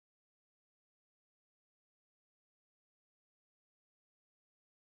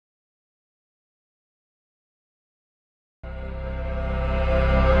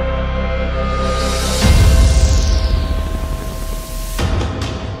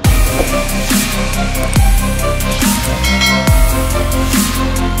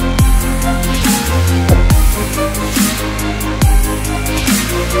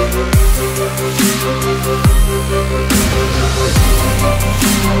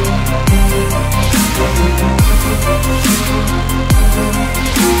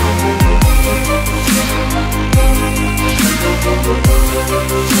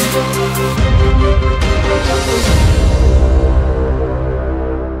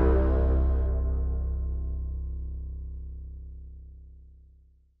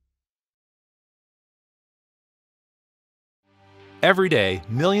Every day,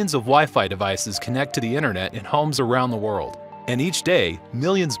 millions of Wi-Fi devices connect to the internet in homes around the world, and each day,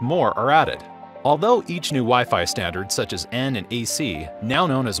 millions more are added. Although each new Wi-Fi standard, such as N and AC, now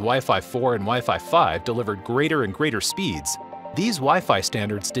known as Wi-Fi 4 and Wi-Fi 5, delivered greater and greater speeds, these Wi-Fi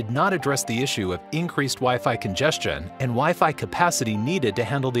standards did not address the issue of increased Wi-Fi congestion and Wi-Fi capacity needed to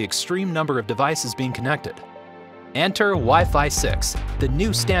handle the extreme number of devices being connected. Enter Wi-Fi 6, the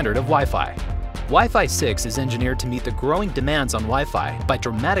new standard of Wi-Fi. Wi-Fi 6 is engineered to meet the growing demands on Wi-Fi by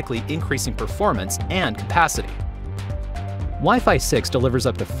dramatically increasing performance and capacity. Wi-Fi 6 delivers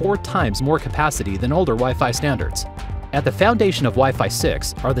up to 4 times more capacity than older Wi-Fi standards. At the foundation of Wi-Fi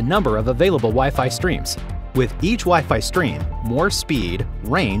 6 are the number of available Wi-Fi streams. With each Wi-Fi stream, more speed,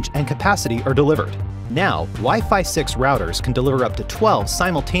 range, and capacity are delivered. Now, Wi-Fi 6 routers can deliver up to 12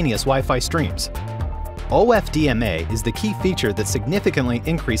 simultaneous Wi-Fi streams. OFDMA is the key feature that significantly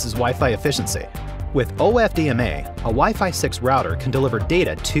increases Wi-Fi efficiency. With OFDMA, a Wi-Fi 6 router can deliver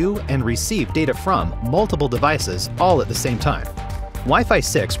data to and receive data from multiple devices all at the same time. Wi-Fi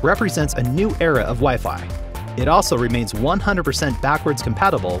 6 represents a new era of Wi-Fi. It also remains 100% backwards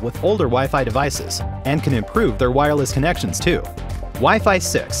compatible with older Wi-Fi devices and can improve their wireless connections too. Wi-Fi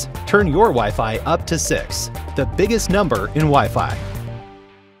 6. Turn your Wi-Fi up to 6, the biggest number in Wi-Fi.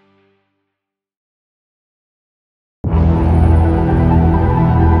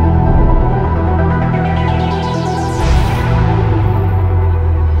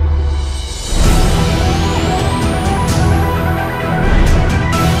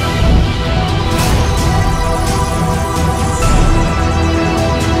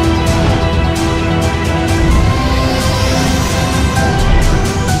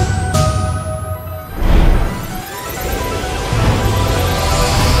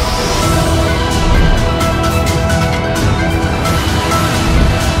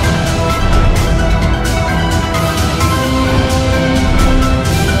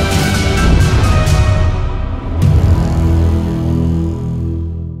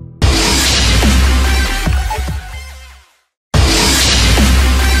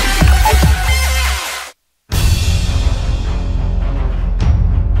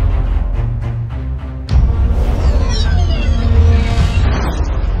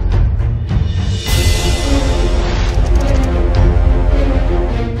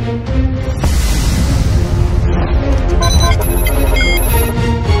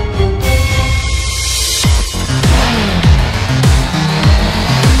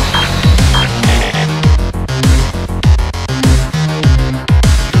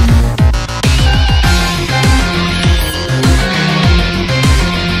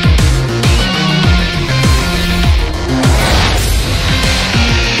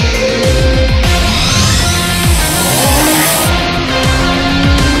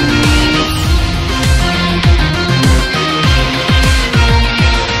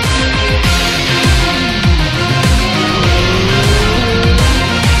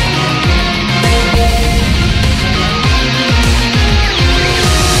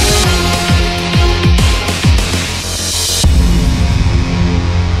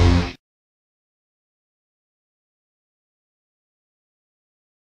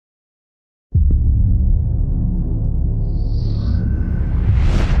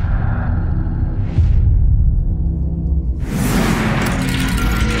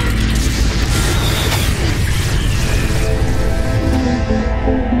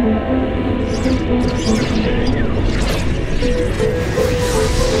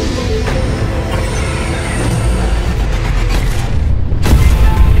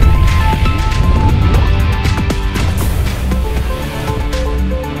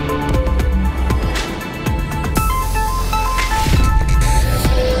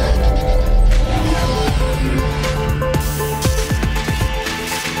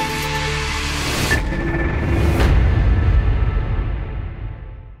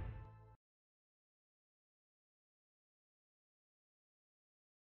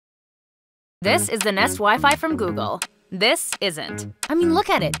 This is the Nest Wi-Fi from Google. This isn't. I mean, look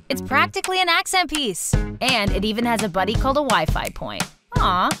at it. It's practically an accent piece. And it even has a buddy called a Wi-Fi point.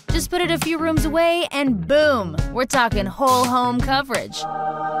 Aw, just put it a few rooms away and boom, we're talking whole home coverage.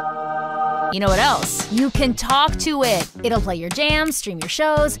 You know what else? You can talk to it. It'll play your jams, stream your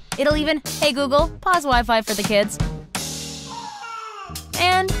shows. It'll even, hey Google, pause Wi-Fi for the kids.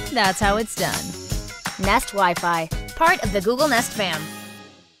 And that's how it's done. Nest Wi-Fi, part of the Google Nest fam.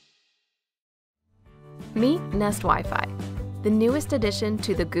 Meet Nest Wi-Fi, the newest addition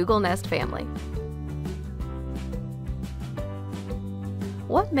to the Google Nest family.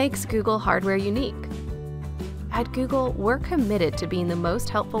 What makes Google hardware unique? At Google, we're committed to being the most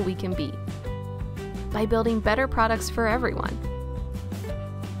helpful we can be by building better products for everyone.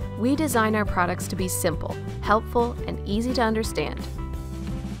 We design our products to be simple, helpful, and easy to understand.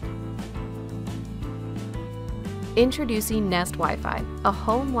 Introducing Nest Wi-Fi, a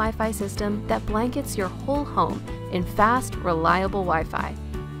home Wi-Fi system that blankets your whole home in fast, reliable Wi-Fi.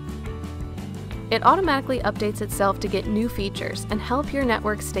 It automatically updates itself to get new features and help your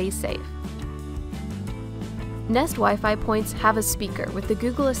network stay safe. Nest Wi-Fi points have a speaker with the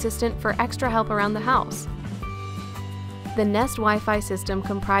Google Assistant for extra help around the house. The Nest Wi-Fi system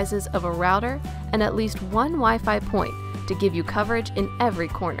comprises of a router and at least one Wi-Fi point to give you coverage in every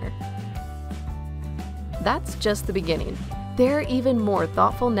corner. That's just the beginning. There are even more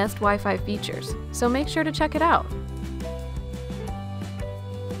thoughtful Nest Wi-Fi features, so make sure to check it out.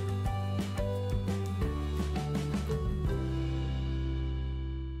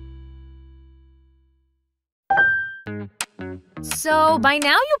 So by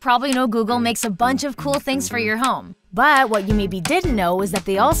now you probably know Google makes a bunch of cool things for your home. But what you maybe didn't know is that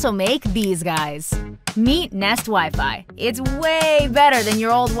they also make these guys. Meet Nest Wi-Fi. It's way better than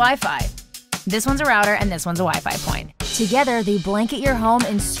your old Wi-Fi. This one's a router and this one's a Wi-Fi point. Together, they blanket your home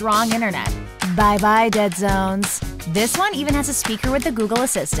in strong internet. Bye-bye, dead zones. This one even has a speaker with the Google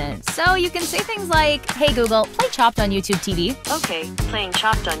Assistant. So you can say things like, hey Google, play Chopped on YouTube TV. Okay, playing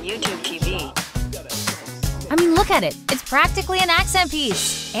Chopped on YouTube TV. I mean, look at it. It's practically an accent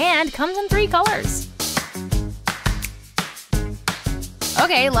piece. And comes in 3 colors.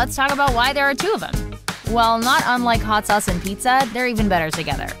 Okay, let's talk about why there are 2 of them. Well, not unlike hot sauce and pizza, they're even better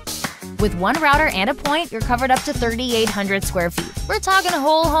together. With one router and a point, you're covered up to 3,800 square feet. We're talking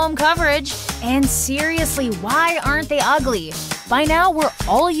whole home coverage. And seriously, why aren't they ugly? By now, we're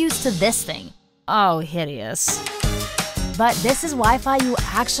all used to this thing. Oh, hideous. But this is Wi-Fi you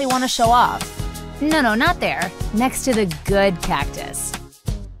actually want to show off. No, not there. Next to the good cactus.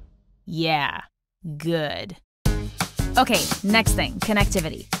 Yeah, good. Okay, next thing,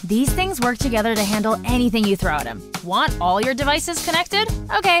 connectivity. These things work together to handle anything you throw at them. Want all your devices connected?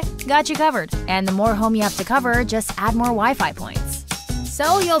 Okay, got you covered. And the more home you have to cover, just add more Wi-Fi points.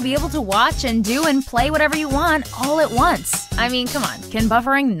 So you'll be able to watch and do and play whatever you want all at once. I mean, come on, can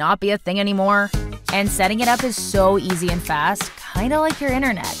buffering not be a thing anymore? And setting it up is so easy and fast, kinda like your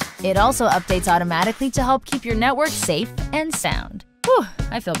internet. It also updates automatically to help keep your network safe and sound. Whew,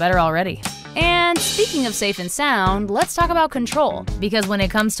 I feel better already. And speaking of safe and sound, let's talk about control. Because when it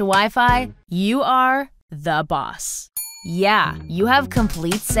comes to Wi-Fi, you are the boss. Yeah, you have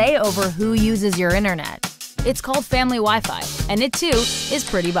complete say over who uses your internet. It's called family Wi-Fi, and it too is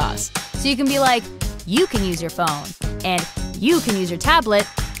pretty boss. So you can be like, you can use your phone, and you can use your tablet,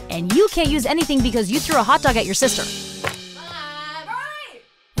 and you can't use anything because you threw a hot dog at your sister.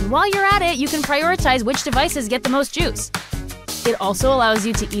 And while you're at it, you can prioritize which devices get the most juice. It also allows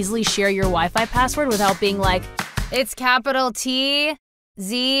you to easily share your Wi-Fi password without being like, it's capital T,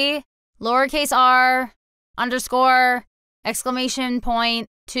 Z, lowercase r, underscore, exclamation point,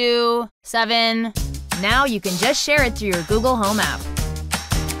 2, 7. Now you can just share it through your Google Home app.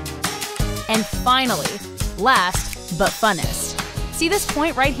 And finally, last but funnest. See this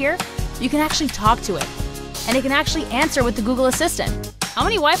point right here? You can actually talk to it. And it can actually answer with the Google Assistant. How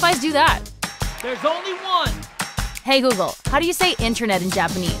many Wi-Fis do that? There's only one! Hey Google, how do you say internet in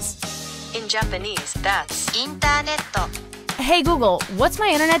Japanese? In Japanese, that's internet. Hey Google, what's my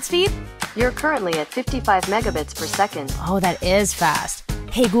internet speed? You're currently at 55 megabits per second. Oh, that is fast.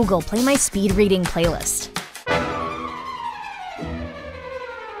 Hey Google, play my speed reading playlist.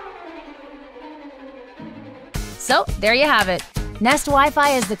 So, there you have it. Nest Wi-Fi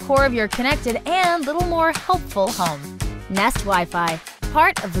is the core of your connected and little more helpful home. Nest Wi-Fi,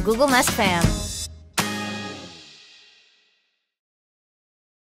 part of the Google Nest fam.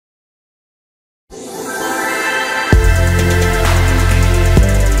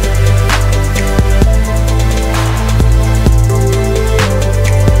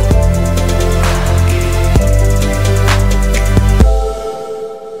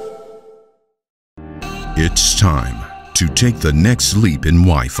 It's time to take the next leap in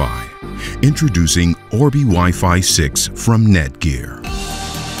Wi-Fi. Introducing Orbi Wi-Fi 6 from Netgear.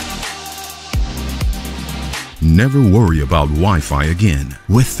 Never worry about Wi-Fi again.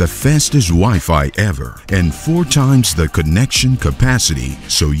 With the fastest Wi-Fi ever and 4 times the connection capacity,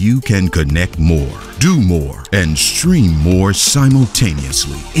 so you can connect more, do more, and stream more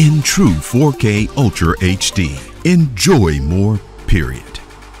simultaneously in true 4K Ultra HD. Enjoy more, period.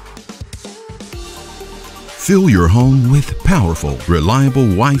 Fill your home with powerful, reliable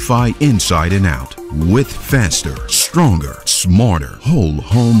Wi-Fi inside and out with faster, stronger, smarter, whole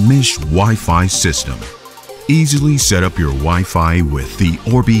home mesh Wi-Fi system. Easily set up your Wi-Fi with the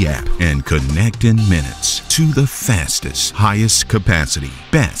Orbi app and connect in minutes to the fastest, highest capacity,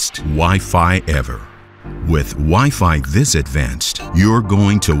 best Wi-Fi ever. With Wi-Fi this advanced, you're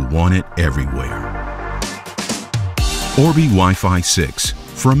going to want it everywhere. Orbi Wi-Fi 6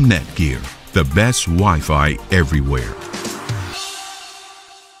 from Netgear. The best Wi-Fi everywhere.